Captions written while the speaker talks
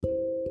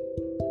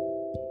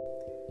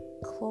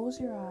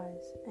Close your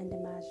eyes and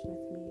imagine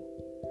with me.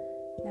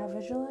 Now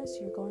visualize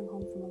you're going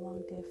home from a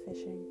long day of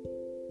fishing.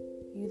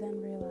 You then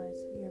realize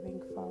you're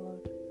being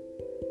followed.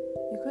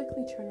 You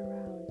quickly turn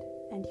around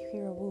and you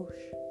hear a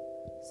whoosh.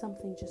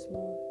 Something just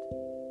moved.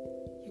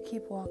 You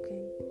keep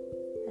walking,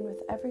 and with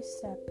every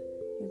step,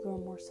 you grow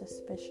more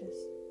suspicious.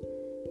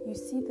 You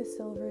see the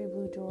silvery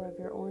blue door of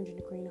your orange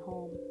and green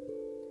home.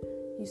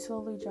 You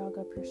slowly jog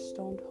up your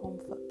stoned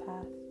home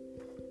footpath.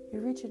 You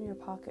reach in your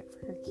pocket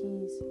for your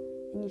keys,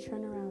 and you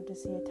turn around to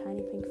see a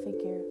tiny pink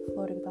figure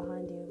floating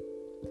behind you.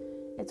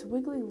 Its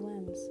wiggly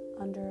limbs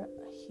under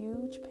a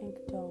huge pink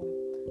dome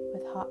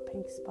with hot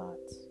pink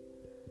spots.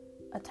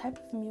 A type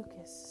of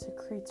mucus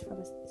secretes from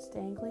its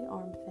dangly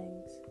arm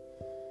things.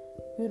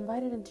 You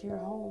invite it into your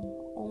home,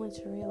 only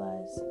to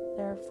realize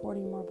there are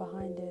 40 more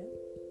behind it.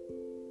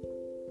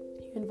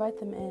 You invite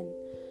them in,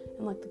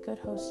 and like the good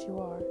host you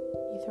are,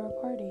 you throw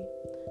a party.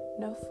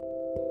 No